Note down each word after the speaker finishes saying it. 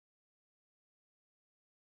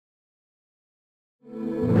Hi,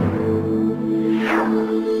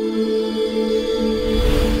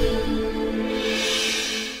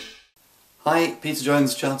 Peter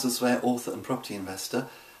Jones, Chartered Surveyor, author and property investor,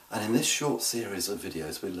 and in this short series of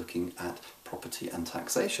videos we're looking at property and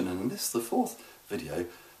taxation, and in this, the fourth video,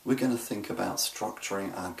 we're going to think about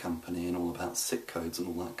structuring our company and all about SIC codes and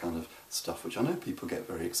all that kind of stuff, which I know people get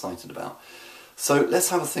very excited about. So let's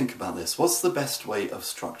have a think about this. What's the best way of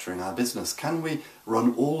structuring our business? Can we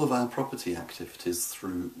run all of our property activities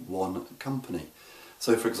through one company?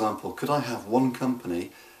 So for example, could I have one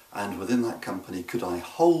company, and within that company could I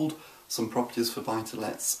hold some properties for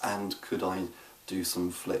buy-to-lets, and could I do some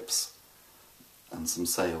flips and some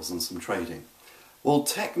sales and some trading? Well,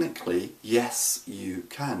 technically, yes, you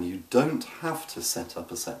can. You don't have to set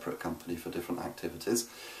up a separate company for different activities.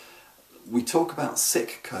 We talk about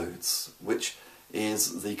SIC codes, which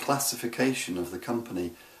is the classification of the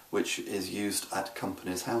company which is used at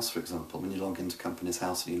Companies House, for example. When you log into Companies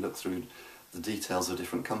House and you look through the details of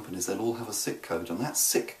different companies, they'll all have a SIC code, and that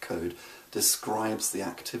SIC code describes the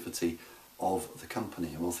activity of the company.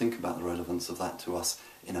 And we'll think about the relevance of that to us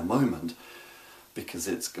in a moment, because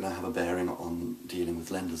it's going to have a bearing on dealing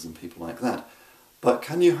with lenders and people like that. But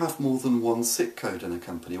can you have more than one SIC code in a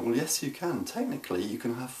company? Well, yes, you can. Technically, you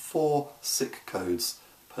can have 4 SIC codes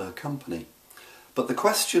per company. But the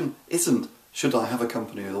question isn't, should I have a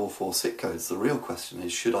company with all 4 SIC codes? The real question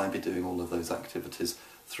is, should I be doing all of those activities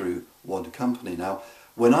through one company? Now,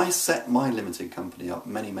 when I set my limited company up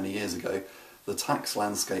many, many years ago, the tax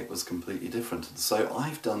landscape was completely different. And so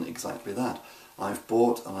I've done exactly that. I've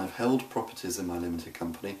bought and I've held properties in my limited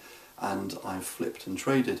company, and I've flipped and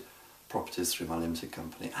traded properties through my limited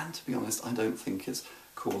company. And to be honest, I don't think it's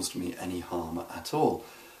caused me any harm at all.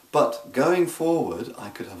 But going forward, I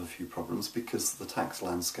could have a few problems because the tax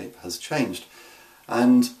landscape has changed.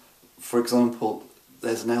 And for example,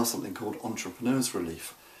 there's now something called entrepreneurs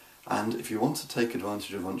relief. And if you want to take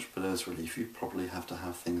advantage of entrepreneurs relief, you probably have to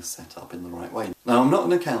have things set up in the right way. Now, I'm not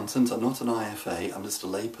an accountant, I'm not an IFA, I'm just a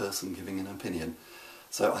layperson giving an opinion.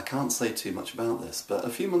 So I can't say too much about this, but a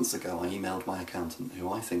few months ago I emailed my accountant,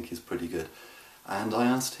 who I think is pretty good, and I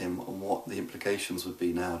asked him what the implications would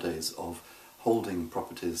be nowadays of holding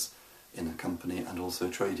properties in a company and also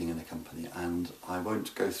trading in a company. And I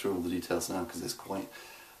won't go through all the details now because it's quite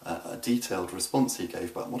a detailed response he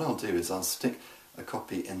gave, but what I'll do is I'll stick a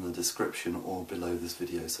copy in the description or below this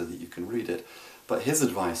video so that you can read it. But his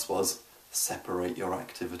advice was, separate your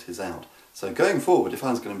activities out. So going forward, if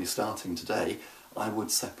I was going to be starting today, I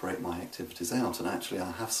would separate my activities out, and actually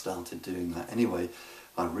I have started doing that anyway.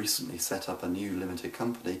 I recently set up a new limited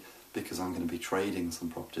company because I'm going to be trading some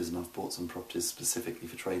properties, and I've bought some properties specifically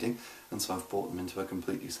for trading, and so I've brought them into a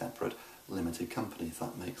completely separate limited company, if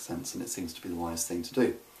that makes sense, and it seems to be the wise thing to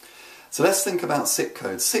do. So let's think about SIC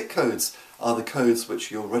codes. SIC codes are the codes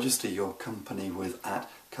which you'll register your company with at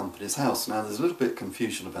Companies House. Now, there's a little bit of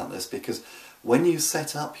confusion about this because when you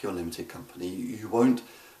set up your limited company, you won't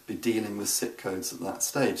be dealing with SIC codes at that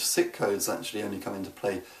stage. SIC codes actually only come into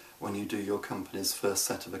play when you do your company's first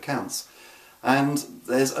set of accounts. And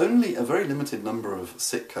there's only a very limited number of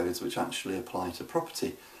SIC codes which actually apply to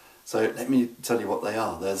property. So let me tell you what they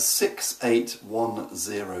are. There's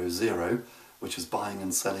 68100, which is buying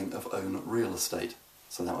and selling of own real estate.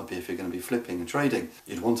 So that would be if you're going to be flipping and trading.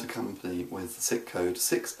 You'd want a company with SIC code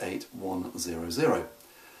 68100.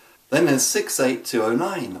 Then there's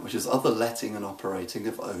 68209, which is other letting and operating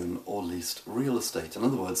of own or leased real estate. In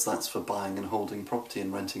other words, that's for buying and holding property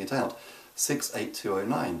and renting it out.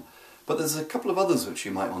 68209. But there's a couple of others which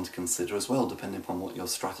you might want to consider as well, depending upon what your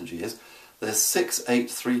strategy is. There's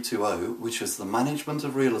 68320, which is the management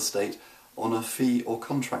of real estate on a fee or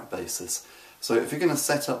contract basis. So if you're going to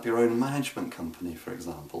set up your own management company, for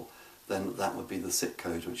example, then that would be the SIC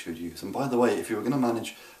code which you would use. And by the way, if you were going to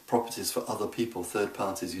manage properties for other people, third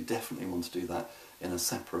parties, you definitely want to do that in a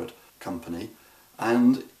separate company.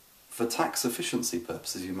 And for tax efficiency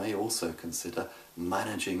purposes, you may also consider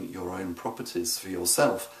managing your own properties for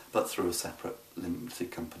yourself, but through a separate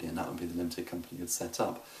limited company, and that would be the limited company you'd set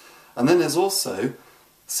up. And then there's also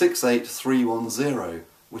 68310,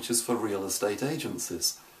 which is for real estate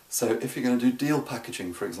agencies. So if you're going to do deal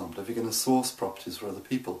packaging, for example, if you're going to source properties for other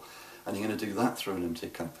people, and you're going to do that through a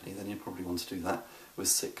limited company, then you probably want to do that with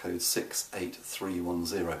SIC code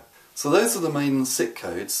 68310. So those are the main SIC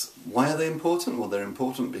codes. Why are they important? Well, they're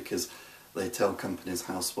important because they tell Companies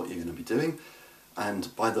House what you're going to be doing.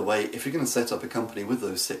 And by the way, if you're going to set up a company with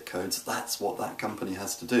those SIC codes, that's what that company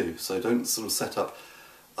has to do. So don't sort of set up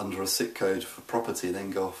under a SIC code for property, then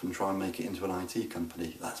go off and try and make it into an IT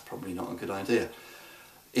company. That's probably not a good idea.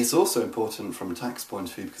 It's also important from a tax point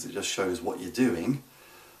of view because it just shows what you're doing,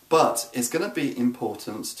 But it's going to be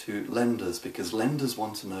important to lenders, because lenders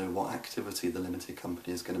want to know what activity the limited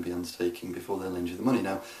company is going to be undertaking before they lend you the money.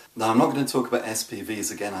 Now I'm not going to talk about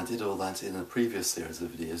SPVs again. I did all that in a previous series of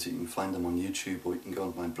videos. You can find them on YouTube, or you can go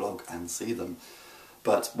on my blog and see them.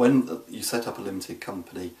 But when you set up a limited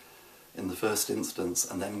company in the first instance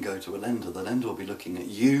and then go to a lender, the lender will be looking at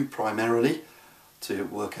you primarily to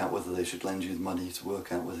work out whether they should lend you the money, to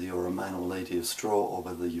work out whether you're a man or lady of straw, or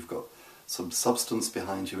whether you've got some substance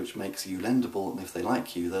behind you which makes you lendable, and if they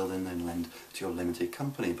like you, they'll then lend to your limited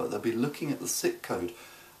company. But they'll be looking at the SIC code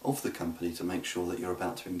of the company to make sure that you're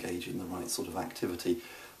about to engage in the right sort of activity,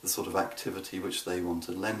 the sort of activity which they want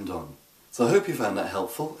to lend on. So I hope you found that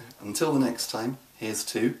helpful. Until the next time, here's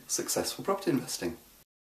to successful property investing.